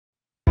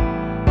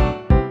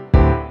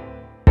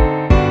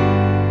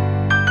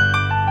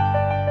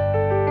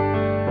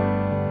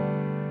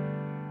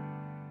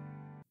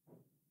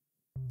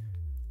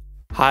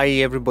Hi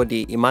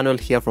everybody, Emmanuel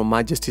here from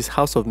Majesty's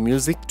House of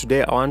Music.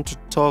 Today I want to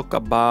talk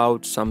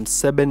about some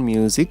Seben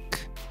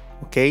music.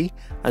 Okay,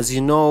 as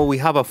you know, we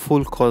have a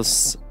full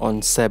course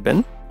on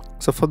Seben.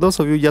 So for those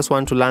of you who just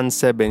want to learn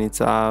Seben, it's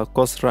a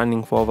course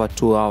running for over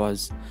 2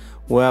 hours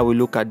where we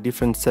look at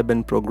different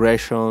Seben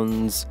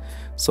progressions.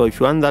 So if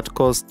you want that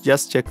course,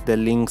 just check the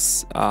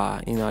links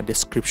in our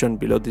description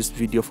below this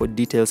video for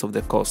details of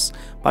the course.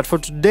 But for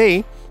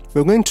today,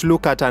 we're going to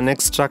look at an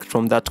extract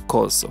from that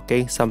course,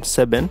 okay, some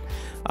Seben.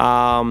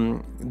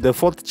 The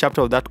fourth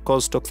chapter of that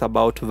course talks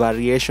about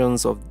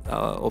variations of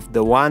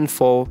the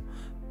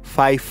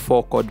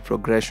 1-4-5-4 chord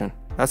progression.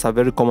 That's a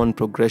very common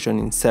progression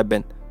in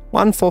Seben.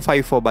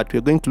 1-4-5-4, but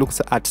we're going to look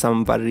at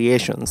some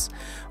variations,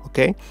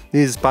 okay?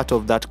 This is part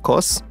of that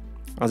course.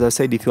 As I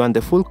said, if you want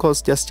the full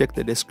course, just check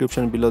the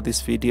description below this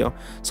video.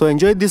 So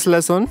enjoy this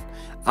lesson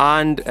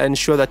and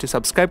ensure that you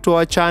subscribe to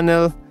our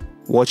channel.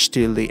 Watch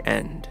till the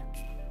end.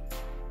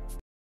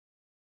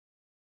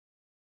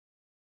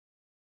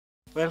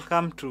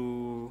 Welcome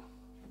to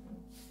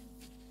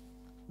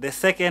the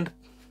second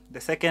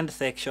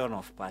section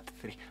of part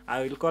 3.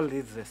 I will call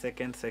this the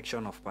second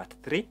section of part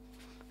 3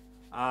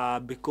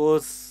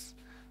 because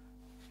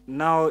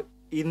now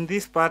in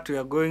this part we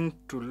are going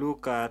to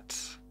look at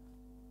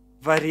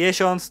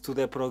variations to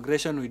the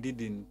progression we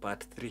did in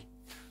part 3.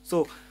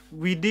 So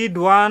we did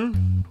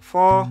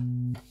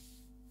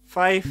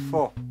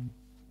 1-4-5-4.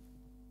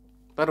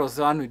 That was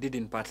the one we did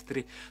in part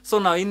 3. So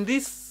now in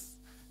this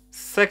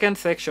second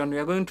section we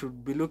are going to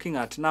be looking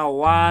at now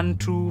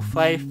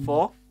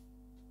 1-2-5-4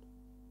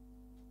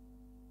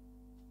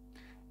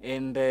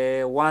 and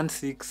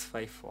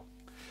 1-6-5-4.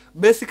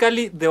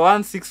 Basically the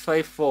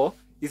 1-6-5-4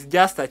 is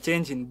just a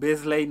change in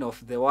baseline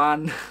of the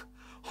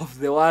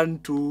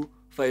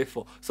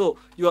 1-2-5-4. So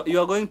you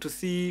are going to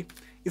see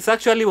it's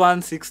actually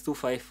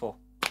 1-6-2-5-4,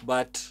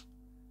 but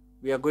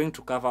we are going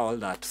to cover all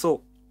that.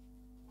 So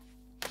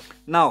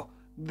now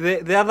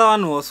the other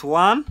one was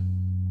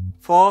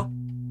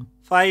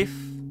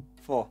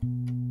 1-4-5-4,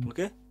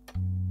 okay?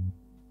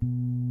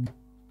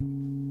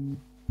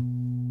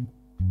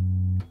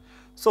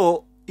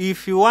 So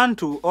if you want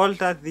to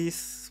alter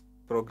this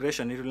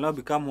progression, it will now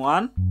become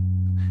 1.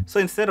 So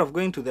instead of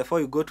going to the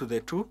 4, you go to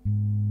the 2.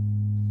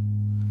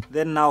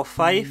 Then now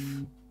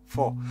 5,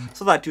 4.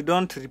 So that you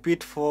don't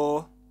repeat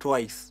 4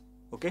 twice,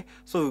 okay?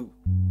 So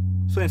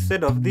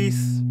instead of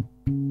this,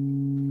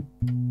 you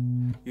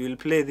will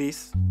play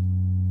this,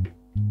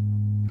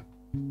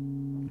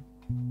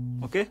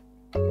 okay?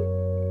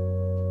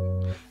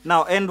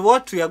 Now, and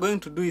what we are going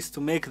to do is to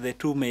make the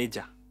 2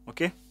 major,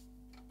 okay?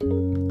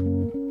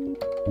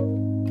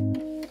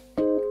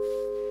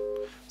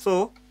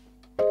 So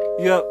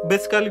you are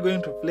basically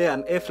going to play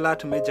an A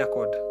flat major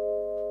chord,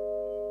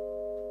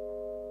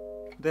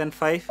 then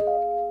 5,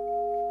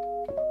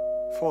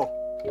 4.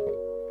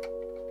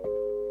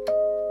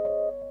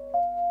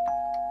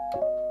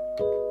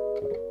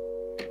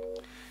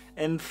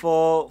 And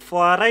for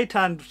our right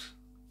hand,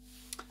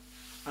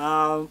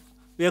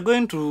 we are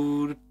going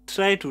to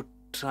try to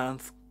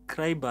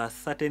transcribe a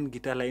certain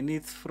guitar line.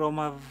 It's from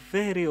a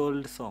very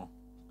old song,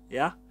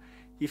 yeah?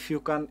 If you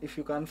can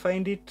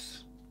find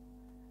it,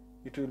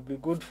 it will be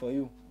good for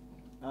you.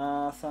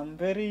 Some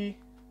very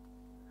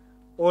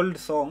old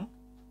song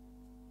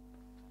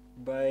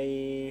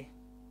by,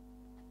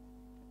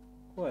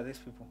 who are these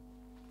people?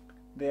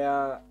 They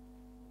are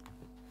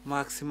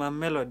Maximum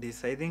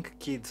Melodies, I think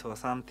Kids or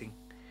something.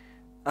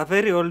 A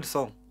very old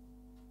song.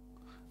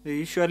 They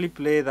usually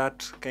play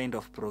that kind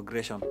of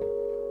progression.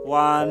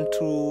 1,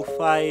 2,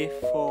 5,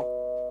 4.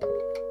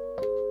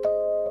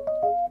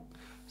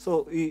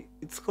 So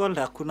it's called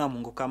Hakuna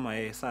Mungu Kama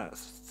Yeye,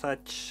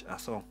 such a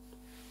song.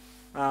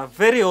 A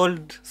very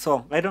old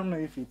song. I don't know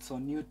if it's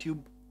on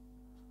YouTube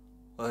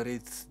or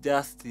it's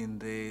just in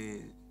the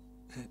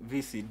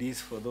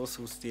VCDs for those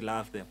who still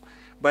have them.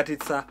 But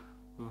it's a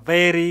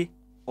very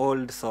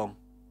old song,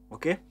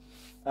 okay?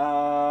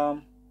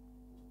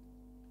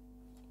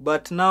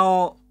 But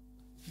now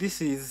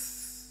this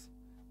is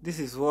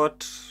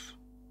what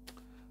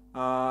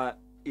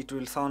it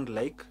will sound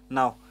like.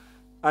 Now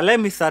let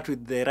me start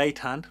with the right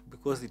hand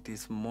because it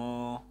is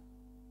more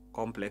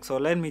complex. So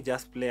let me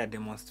just play a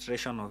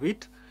demonstration of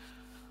it,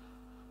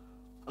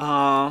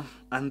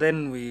 and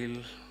then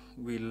we'll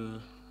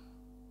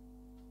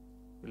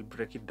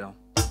break it down.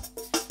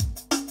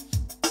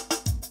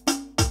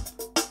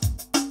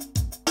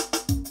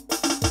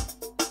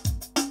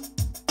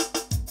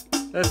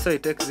 Let's say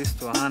take this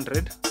to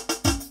 100.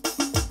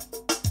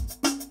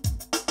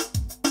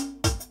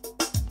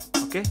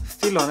 Okay,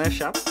 still on F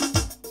sharp.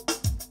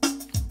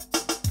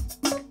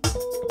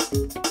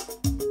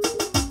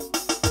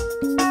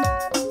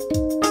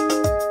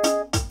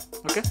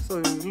 Okay, so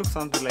it looks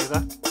something like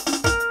that.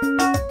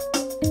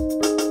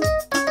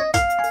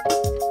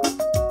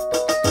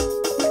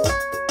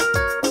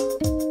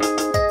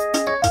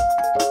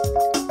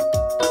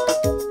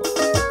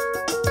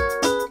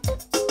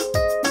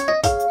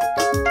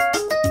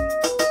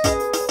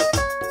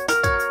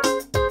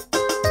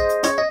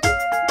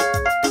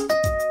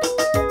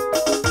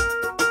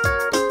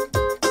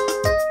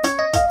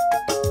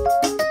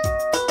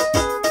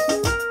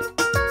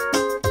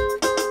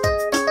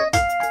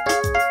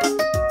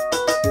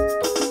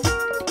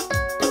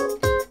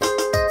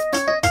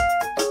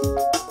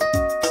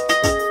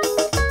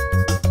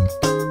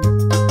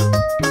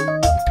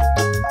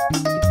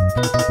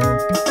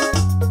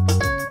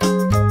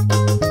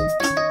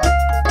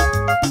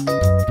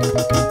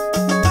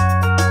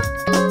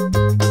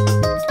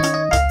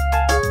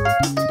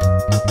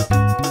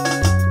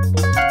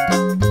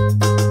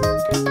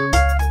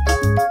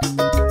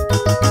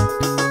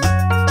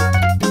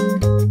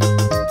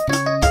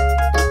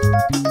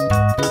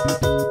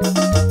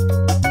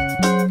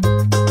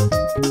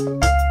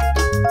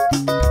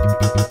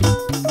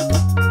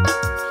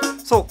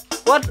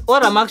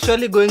 what I'm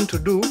actually going to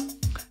do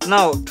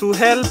now to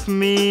help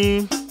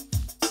me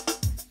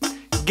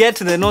get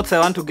the notes I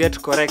want to get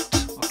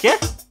correct, okay?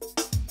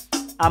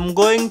 I'm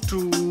going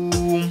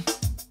to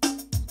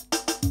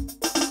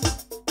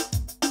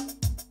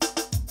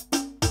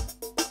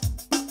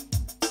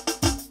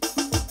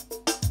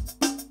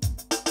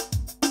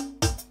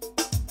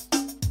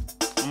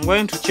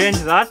change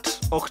that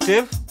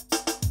octave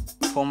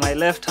for my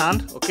left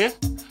hand, okay?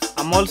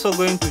 I'm also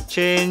going to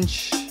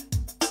change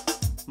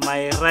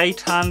my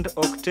right hand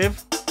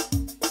octave,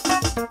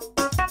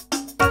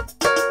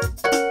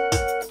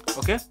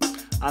 okay?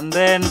 And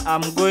then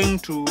I'm going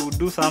to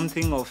do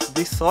something of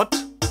this sort.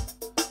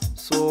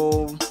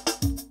 So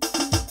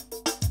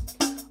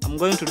I'm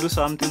going to do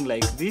something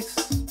like this.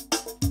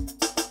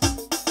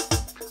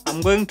 I'm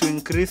going to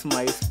increase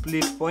my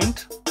split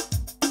point.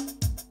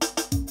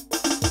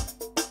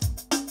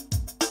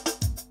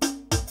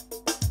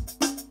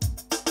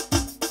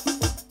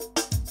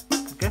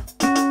 Okay.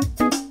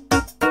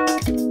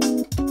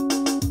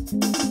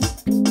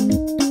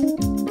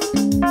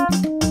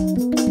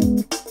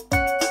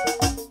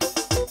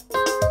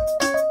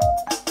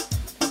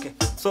 Okay,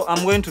 so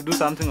I'm going to do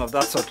something of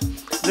that sort.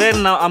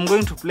 Then now I'm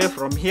going to play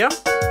from here.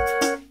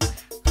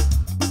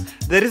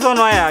 The reason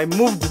why I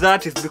moved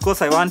that is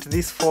because I want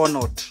this 4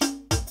 note.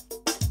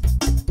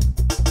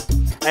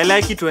 I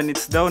like it when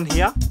it's down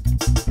here.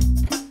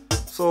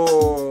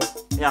 So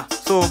yeah,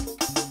 so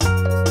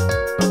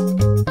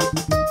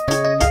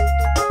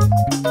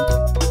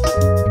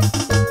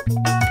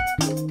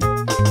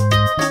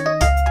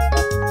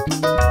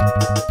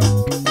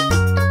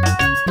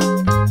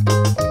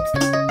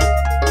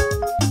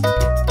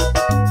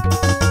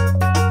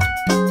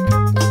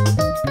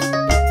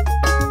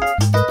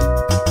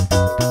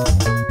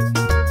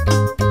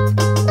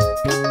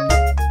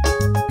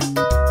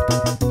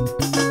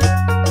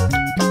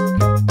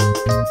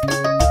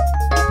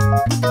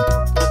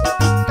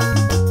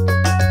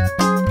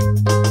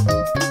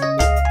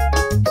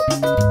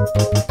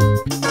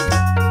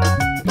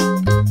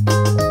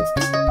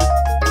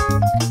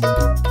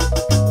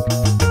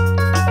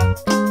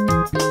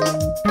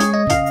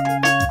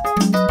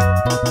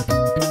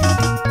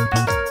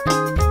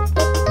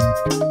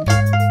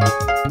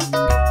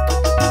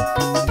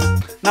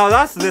now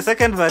that's the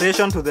second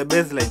variation to the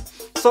bass line.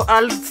 So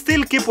I'll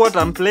still keep what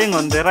I'm playing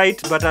on the right,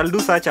 but I'll do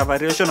such a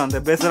variation on the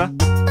bass line.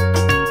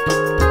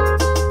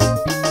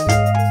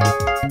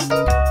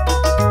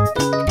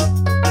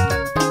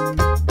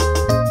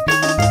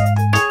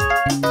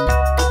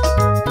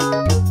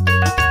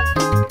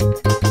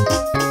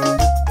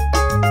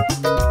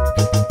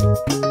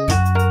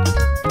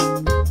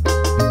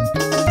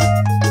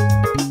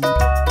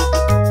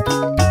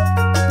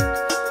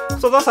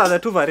 So those are the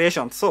two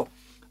variations. So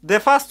the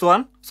first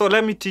one, so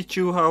let me teach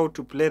you how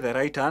to play the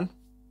right hand.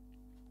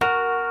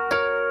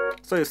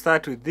 So you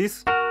start with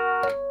this.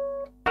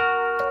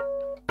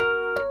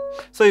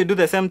 So you do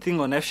the same thing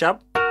on F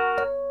sharp.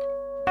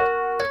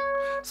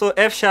 So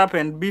F sharp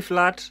and B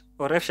flat,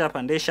 or F sharp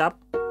and A sharp.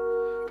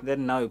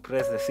 Then now you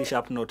press the C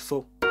sharp note,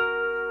 so.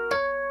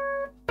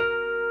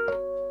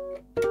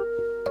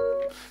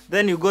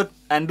 Then you go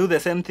and do the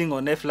same thing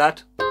on F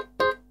flat,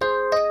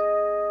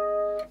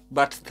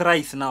 but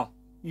thrice now.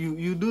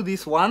 You do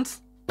this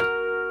once.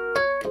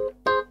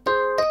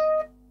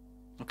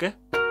 Okay.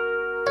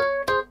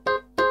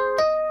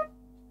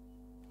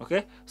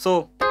 Okay.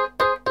 So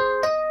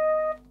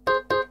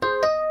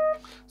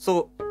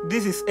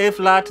this is A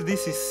flat,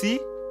 this is C,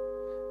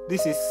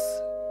 this is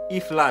E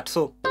flat.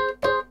 So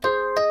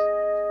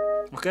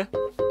okay,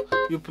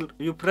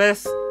 you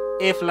press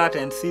A flat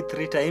and C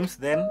 3 times,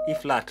 then E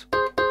flat.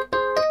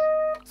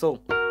 So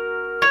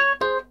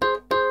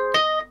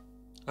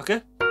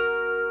okay.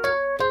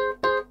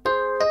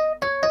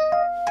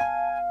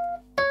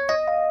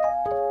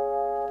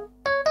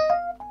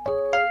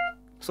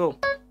 So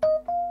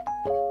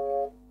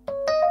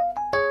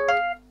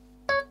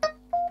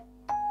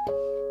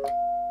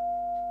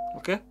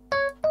okay,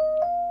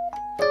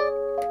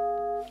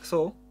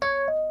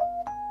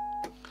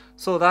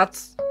 so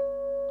that's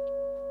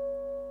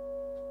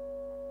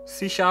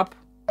C sharp,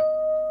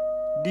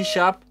 D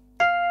sharp,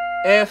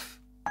 F,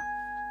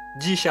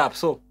 G sharp.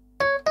 So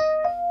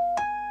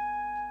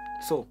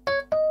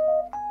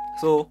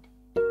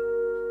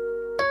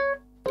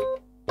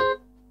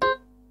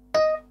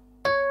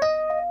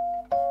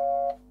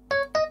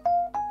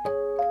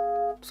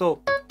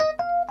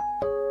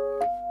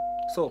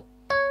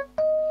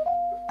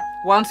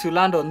once you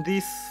land on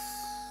this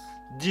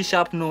G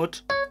sharp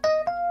note,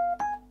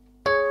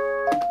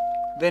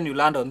 then you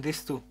land on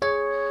this too.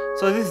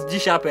 So this is G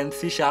sharp and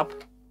C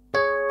sharp,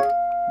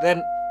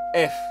 then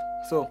F.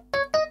 So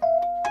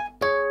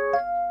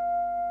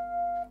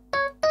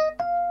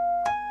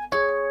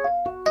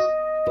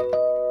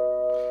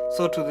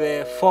to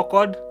the 4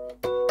 chord.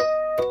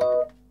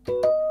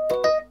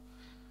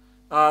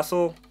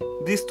 So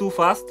these two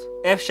first,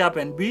 F sharp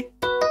and B,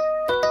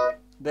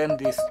 then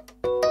this.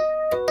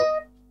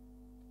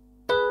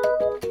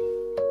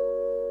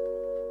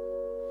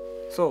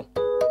 So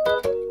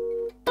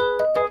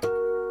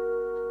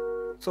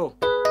So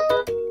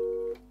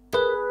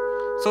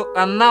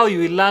and now you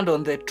will land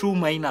on the 2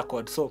 minor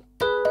chord. So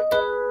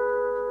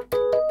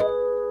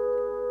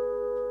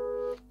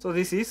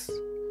this is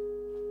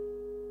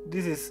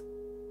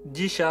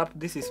G sharp,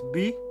 this is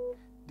B,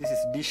 this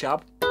is D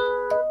sharp.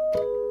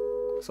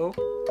 So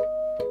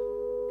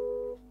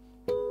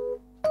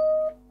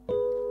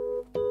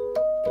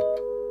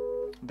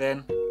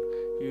then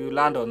you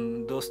land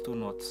on those 2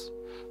 notes.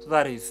 So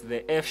that is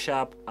the F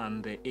sharp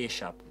and the A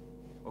sharp.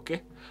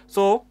 Okay,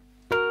 so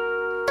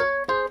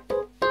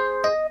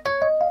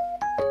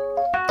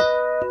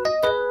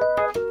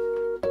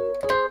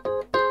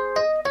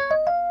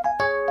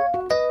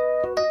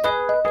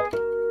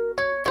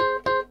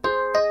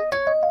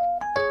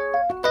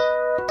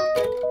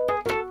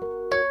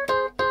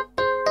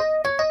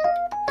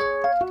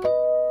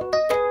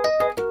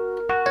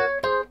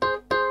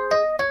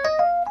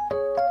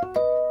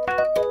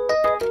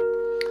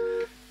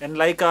and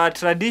like our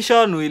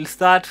tradition, we'll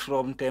start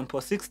from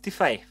tempo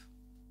 65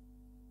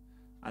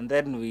 and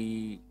then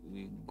we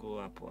go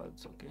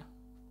upwards. Okay,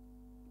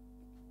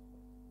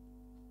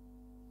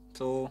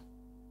 so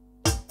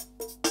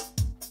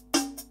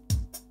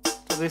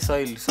this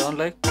will sound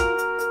like.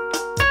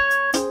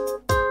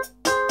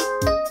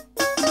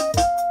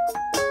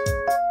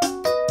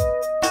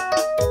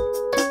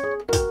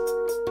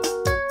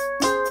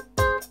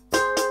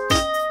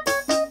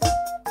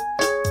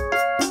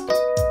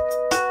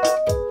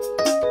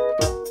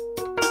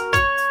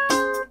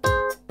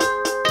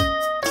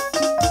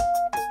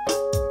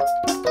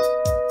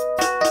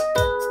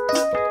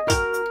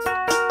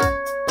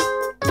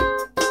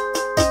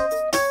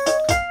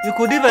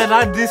 You could even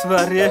add this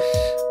variation.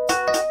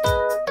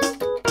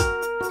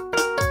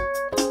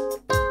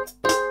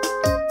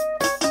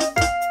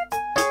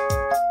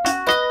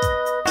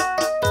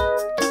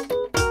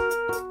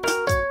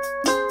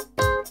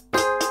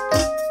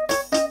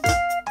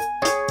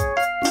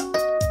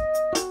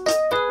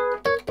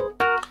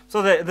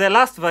 So the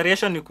last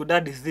variation you could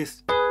add is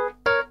this.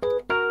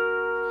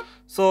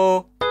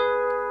 So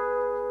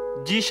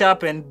G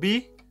sharp and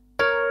B,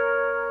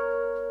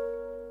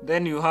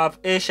 then you have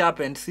A sharp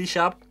and C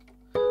sharp,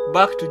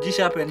 back to G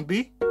sharp and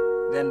B,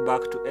 then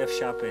back to F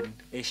sharp and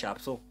A sharp.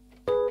 So